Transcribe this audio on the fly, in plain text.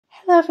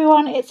Hello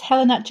everyone, it's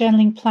Helen at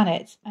Journaling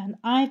Planet, and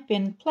I've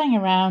been playing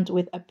around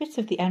with a bit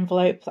of the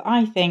envelope that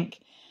I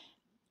think,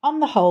 on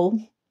the whole,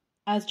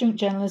 as junk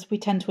journalists we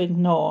tend to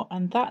ignore,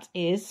 and that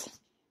is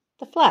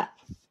the flap.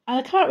 And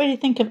I can't really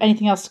think of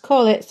anything else to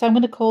call it, so I'm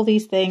going to call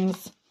these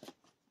things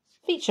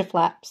feature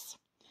flaps.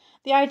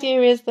 The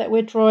idea is that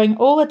we're drawing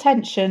all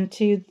attention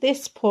to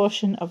this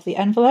portion of the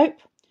envelope,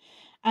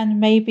 and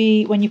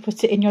maybe when you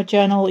put it in your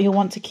journal you'll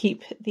want to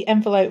keep the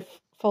envelope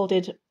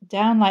folded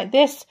down like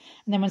this,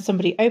 and then when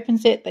somebody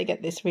opens it they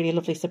get this really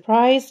lovely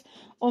surprise.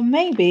 Or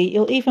maybe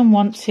you'll even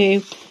want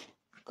to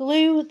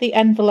glue the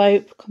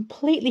envelope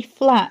completely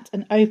flat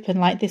and open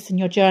like this in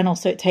your journal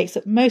so it takes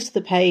up most of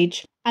the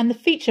page and the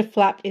feature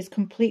flap is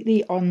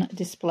completely on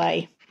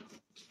display.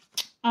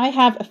 I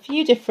have a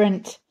few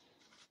different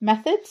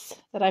methods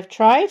that I've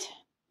tried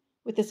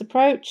with this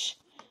approach,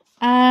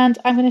 and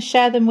I'm going to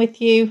share them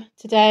with you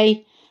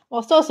today,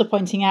 whilst also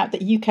pointing out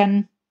that you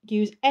can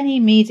use any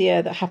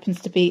media that happens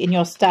to be in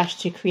your stash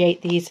to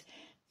create these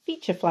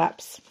feature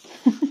flaps.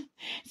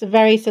 It's a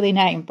very silly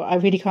name, but I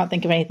really can't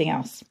think of anything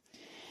else.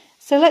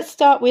 So let's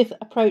start with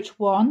approach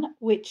 1,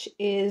 which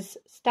is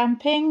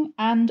stamping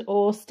and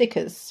or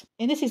stickers.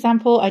 In this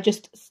example, I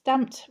just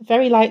stamped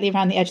very lightly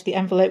around the edge of the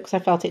envelope because I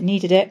felt it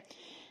needed it.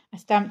 I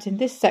stamped in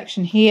this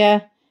section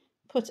here,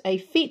 put a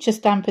feature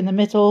stamp in the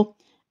middle,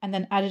 and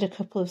then added a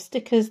couple of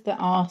stickers that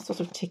are sort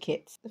of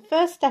tickets. The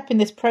first step in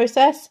this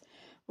process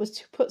was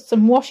to put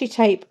some washi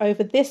tape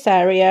over this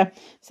area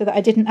so that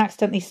I didn't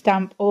accidentally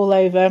stamp all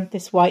over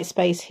this white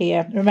space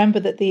here.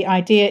 Remember that the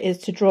idea is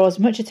to draw as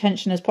much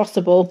attention as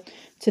possible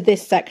to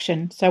this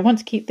section. So I want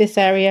to keep this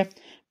area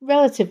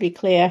relatively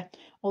clear,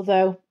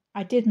 although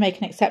I did make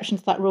an exception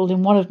to that rule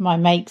in one of my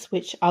makes,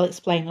 which I'll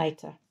explain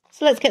later.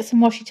 So let's get some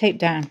washi tape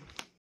down.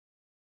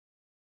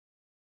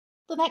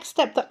 The next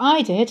step that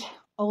I did,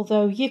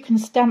 although you can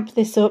stamp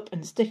this up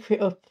and sticker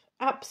it up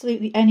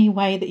absolutely any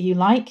way that you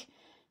like,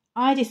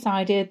 I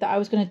decided that I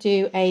was going to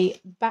do a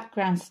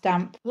background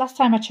stamp. Last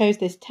time I chose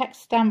this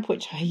text stamp,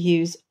 which I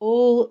use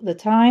all the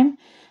time,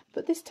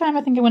 but this time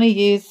I think I want to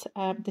use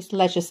this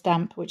leisure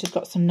stamp, which has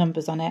got some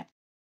numbers on it.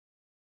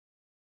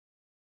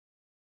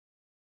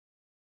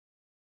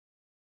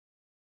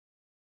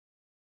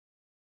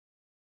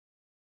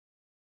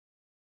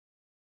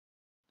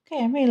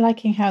 Okay, I'm really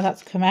liking how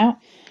that's come out.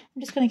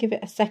 I'm just going to give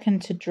it a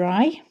second to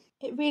dry.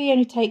 It really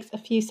only takes a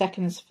few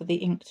seconds for the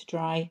ink to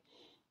dry.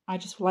 I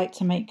just like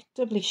to make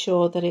doubly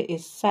sure that it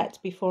is set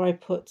before I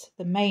put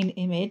the main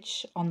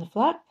image on the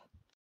flap.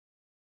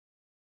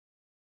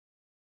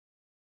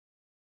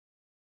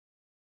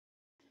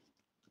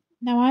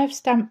 Now I've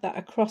stamped that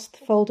across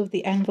the fold of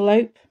the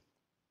envelope.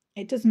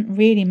 It doesn't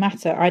really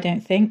matter, I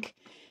don't think,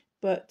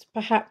 but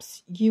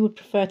perhaps you would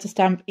prefer to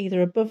stamp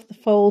either above the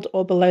fold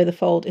or below the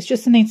fold. It's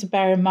just something to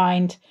bear in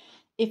mind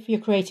if you're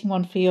creating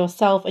one for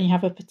yourself and you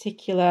have a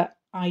particular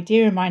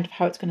idea in mind of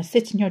how it's going to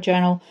sit in your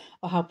journal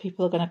or how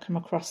people are going to come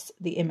across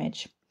the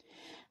image.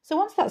 So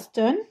once that's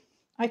done,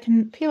 I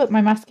can peel up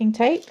my masking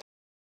tape.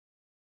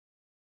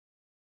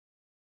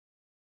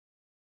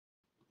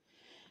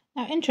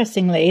 Now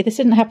interestingly, this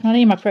didn't happen on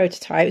any of my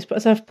prototypes, but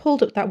as I've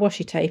pulled up that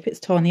washi tape, it's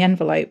torn the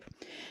envelope.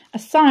 A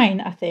sign,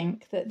 I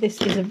think, that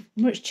this is a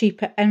much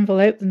cheaper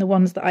envelope than the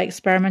ones that I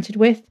experimented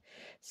with.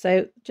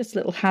 So just a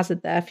little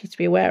hazard there for you to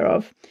be aware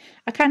of.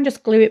 I can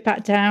just glue it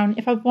back down.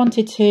 If I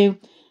wanted to,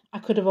 I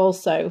could have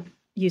also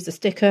used a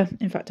sticker.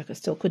 In fact, I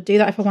still could do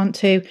that if I want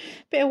to.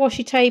 Bit of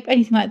washi tape,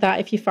 anything like that,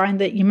 if you find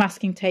that your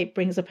masking tape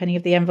brings up any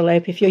of the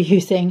envelope, if you're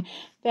using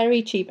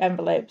very cheap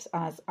envelopes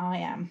as I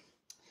am.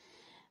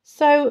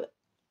 So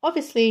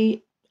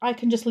obviously I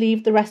can just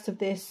leave the rest of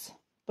this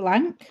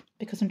blank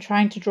because I'm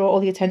trying to draw all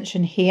the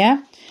attention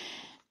here.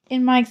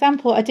 In my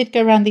example, I did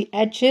go around the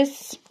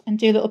edges and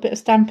do a little bit of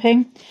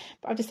stamping,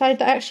 but I've decided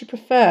that I actually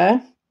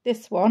prefer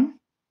this one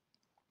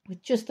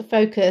with just the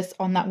focus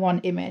on that one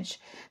image.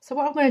 So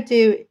what I'm going to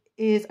do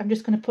is I'm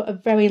just going to put a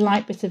very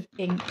light bit of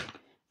ink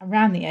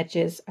around the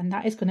edges, and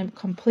that is going to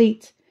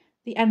complete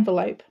the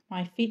envelope,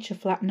 my feature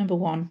flap number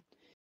 1.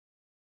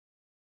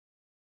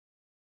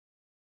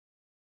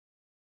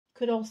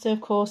 Could also, of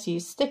course,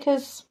 use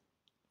stickers,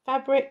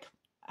 fabric,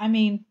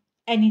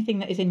 anything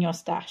that is in your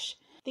stash.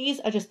 These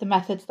are just the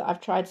methods that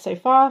I've tried so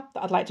far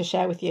that I'd like to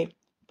share with you,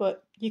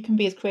 but you can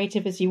be as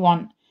creative as you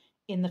want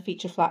in the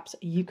feature flaps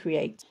you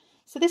create.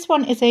 So this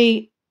one is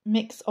a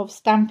mix of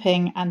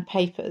stamping and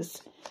papers.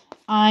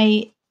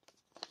 I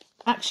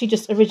actually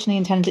just originally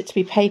intended it to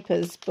be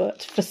papers,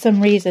 but for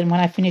some reason when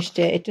I finished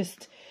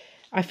it,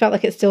 I felt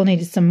like it still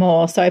needed some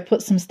more. So I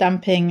put some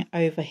stamping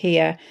over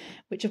here,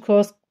 which of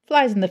course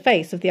flies in the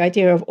face of the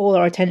idea of all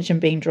our attention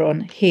being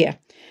drawn here.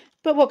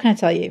 But what can I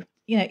tell you?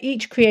 You know,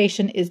 each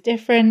creation is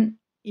different.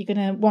 You're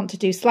going to want to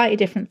do slightly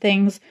different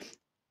things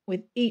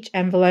with each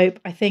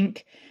envelope. I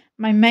think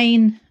my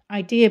main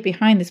idea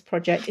behind this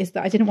project is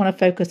that I didn't want to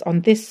focus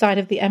on this side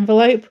of the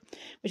envelope,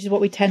 which is what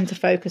we tend to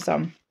focus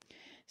on.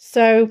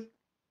 So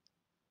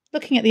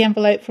looking at the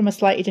envelope from a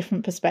slightly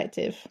different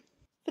perspective.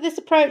 For this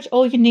approach,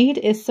 all you need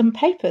is some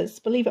papers.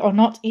 Believe it or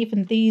not,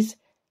 even these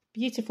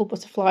beautiful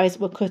butterflies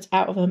were cut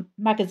out of a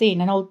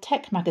magazine, an old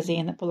tech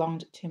magazine that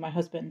belonged to my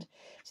husband.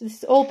 So this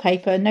is all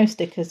paper, no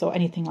stickers or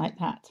anything like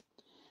that.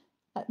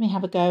 Let me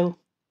have a go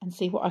and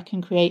see what I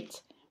can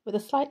create with a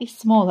slightly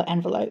smaller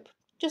envelope.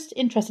 Just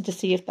interested to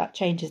see if that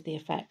changes the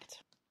effect.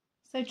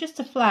 So just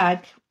a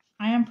flag,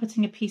 I am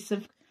putting a piece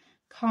of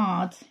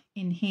card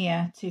in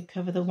here to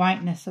cover the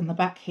whiteness on the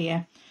back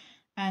here.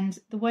 And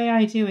the way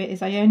I do it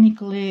is I only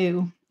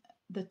glue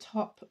the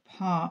top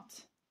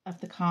part of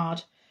the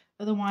card.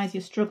 Otherwise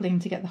you're struggling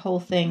to get the whole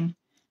thing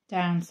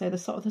down. So the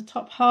sort of the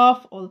top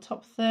half or the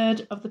top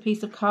third of the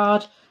piece of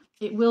card,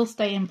 it will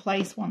stay in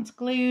place once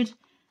glued.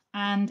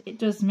 And it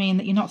does mean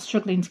that you're not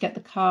struggling to get the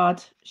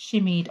card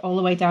shimmied all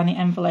the way down the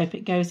envelope.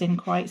 It goes in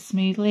quite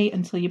smoothly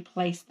until you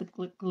place the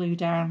glue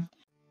down.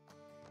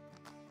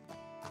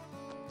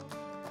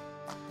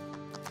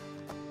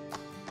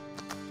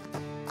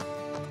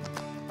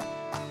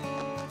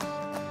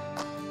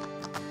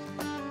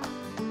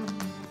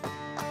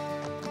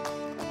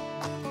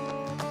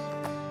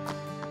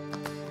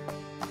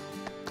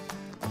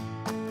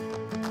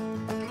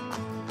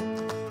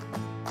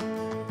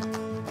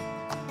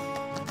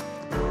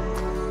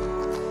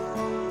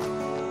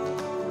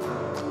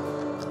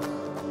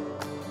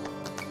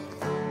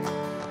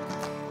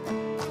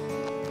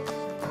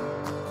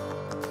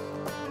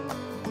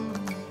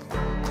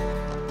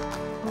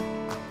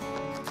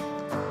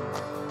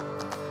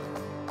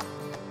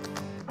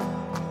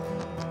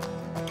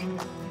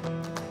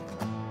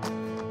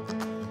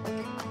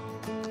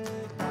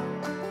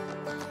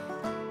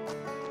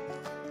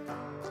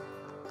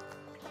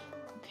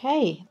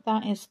 Okay,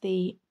 that is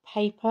the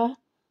paper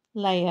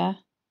layer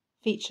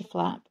feature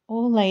flap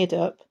all layered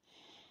up.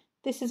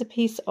 This is a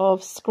piece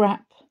of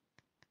scrap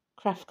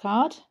craft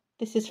card.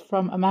 This is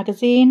from a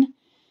magazine.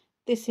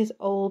 This is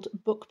old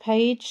book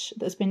page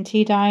that's been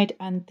tea dyed,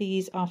 and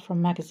these are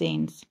from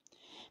magazines.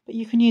 But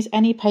you can use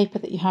any paper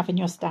that you have in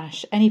your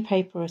stash, any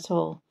paper at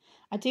all.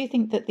 I do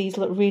think that these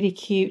look really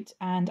cute,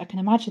 and I can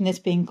imagine this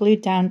being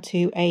glued down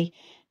to a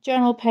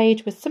journal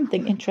page with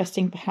something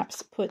interesting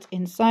perhaps put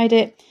inside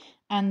it,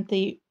 and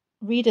the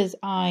reader's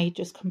eye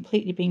just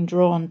completely being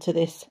drawn to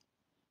this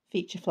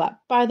feature flap.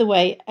 By the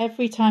way,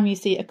 every time you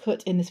see a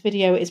cut in this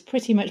video, it's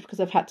pretty much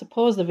because I've had to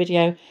pause the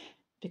video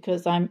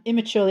because I'm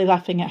immaturely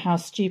laughing at how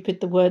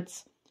stupid the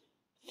words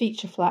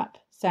feature flap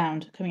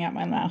sound coming out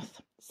my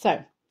mouth.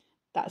 So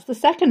that's the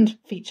second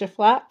feature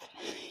flap.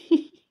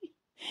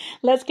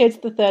 Let's go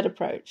to the third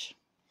approach.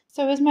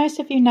 So as most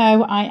of you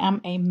know, I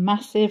am a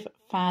massive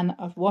fan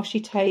of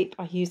washi tape.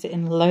 I use it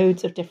in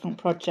loads of different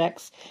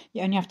projects.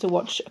 You only have to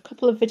watch a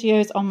couple of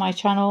videos on my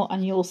channel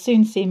and you'll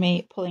soon see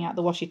me pulling out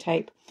the washi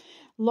tape.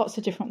 Lots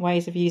of different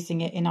ways of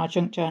using it in our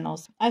junk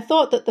journals. I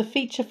thought that the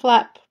feature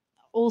flap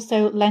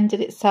also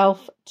lended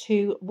itself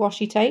to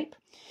washi tape,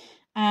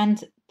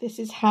 and this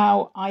is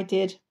how I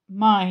did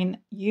mine.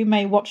 You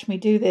may watch me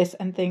do this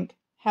and think,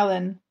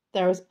 Helen,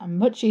 there is a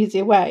much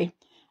easier way.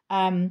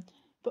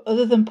 But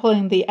other than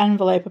pulling the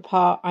envelope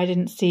apart, I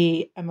didn't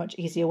see a much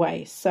easier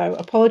way. So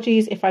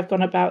apologies if I've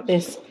gone about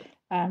this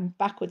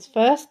backwards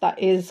first. That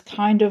is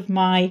kind of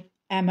my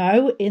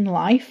MO in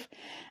life.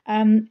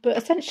 But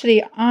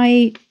essentially,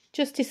 I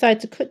just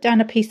decided to cut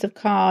down a piece of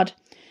card.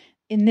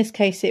 In this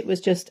case, it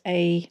was just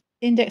a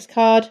index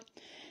card.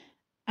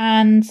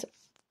 And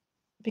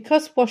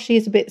because washi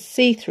is a bit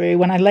see-through,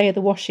 when I layer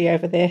the washi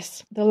over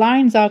this, the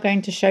lines are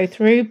going to show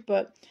through,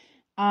 but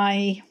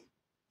I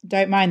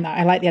don't mind that.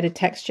 I like the added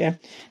texture.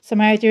 So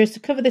my idea is to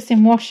cover this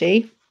in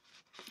washi,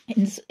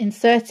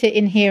 insert it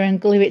in here and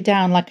glue it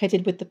down like I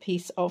did with the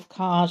piece of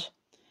card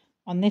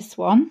on this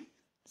one.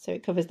 So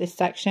it covers this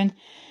section.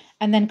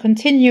 And then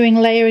continuing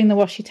layering the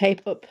washi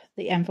tape up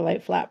the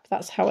envelope flap.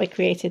 That's how I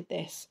created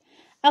this.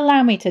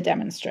 Allow me to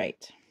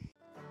demonstrate.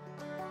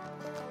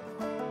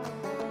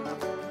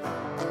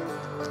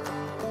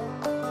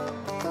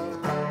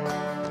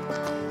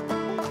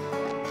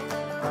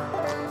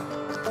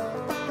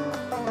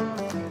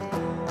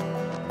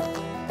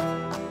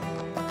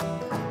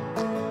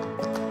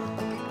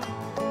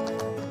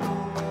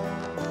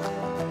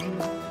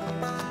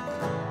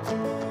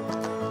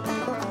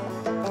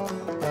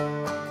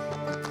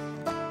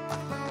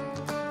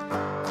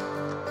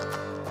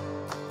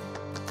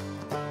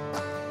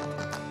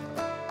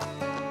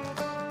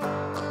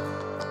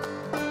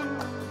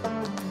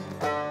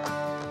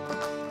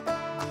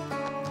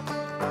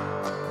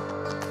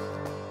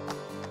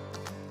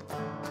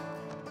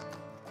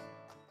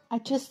 I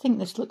just think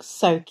this looks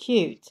so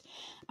cute,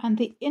 and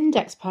the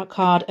index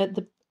card at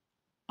the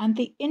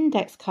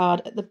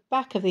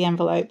back of the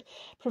envelope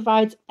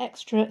provides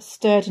extra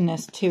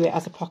sturdiness to it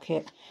as a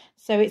pocket.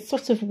 So it's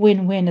sort of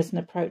win-win as an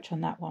approach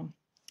on that one.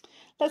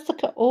 Let's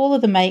look at all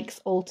of the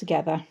makes all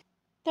together.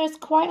 There's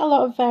quite a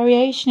lot of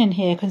variation in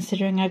here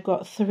considering I've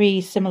got 3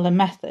 similar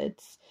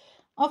methods.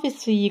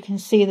 Obviously you can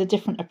see the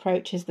different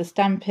approaches, the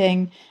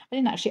stamping. I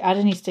didn't actually add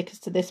any stickers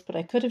to this, but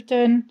I could have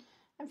done.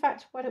 In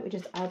fact, why don't we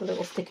just add a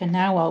little sticker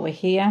now while we're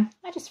here?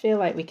 I just feel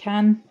like we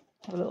can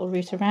have a little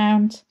route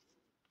around.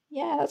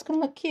 Yeah, that's going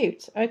to look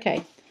cute.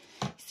 Okay,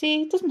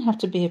 see, it doesn't have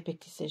to be a big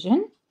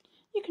decision.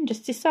 you can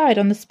just decide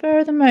on the spur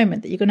of the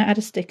moment that you're going to add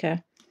a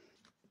sticker.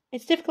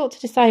 It's difficult to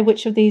decide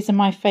which of these are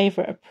my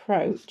favourite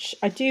approach.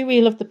 I do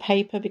really love the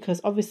paper because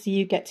obviously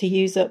you get to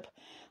use up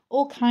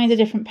all kinds of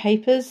different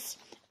papers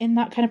in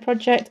that kind of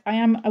project. I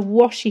am a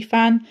washi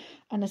fan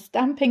and a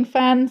stamping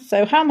fan,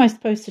 so how am I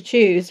supposed to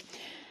choose?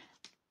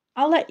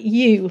 I'll let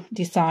you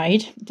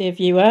decide, dear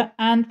viewer,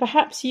 and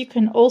perhaps you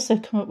can also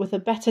come up with a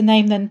better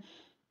name than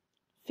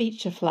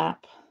feature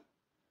flap.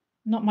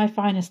 Not my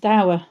finest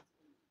hour.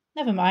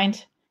 Never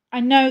mind. I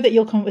know that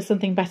you'll come up with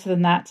something better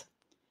than that.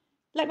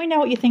 Let me know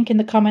what you think in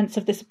the comments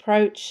of this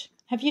approach.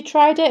 Have you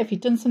tried it? Have you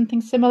done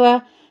something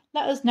similar?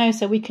 Let us know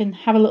so we can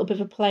have a little bit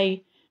of a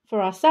play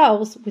for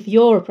ourselves with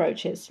your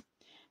approaches.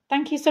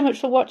 Thank you so much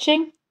for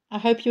watching. I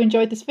hope you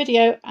enjoyed this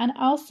video and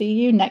I'll see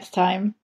you next time.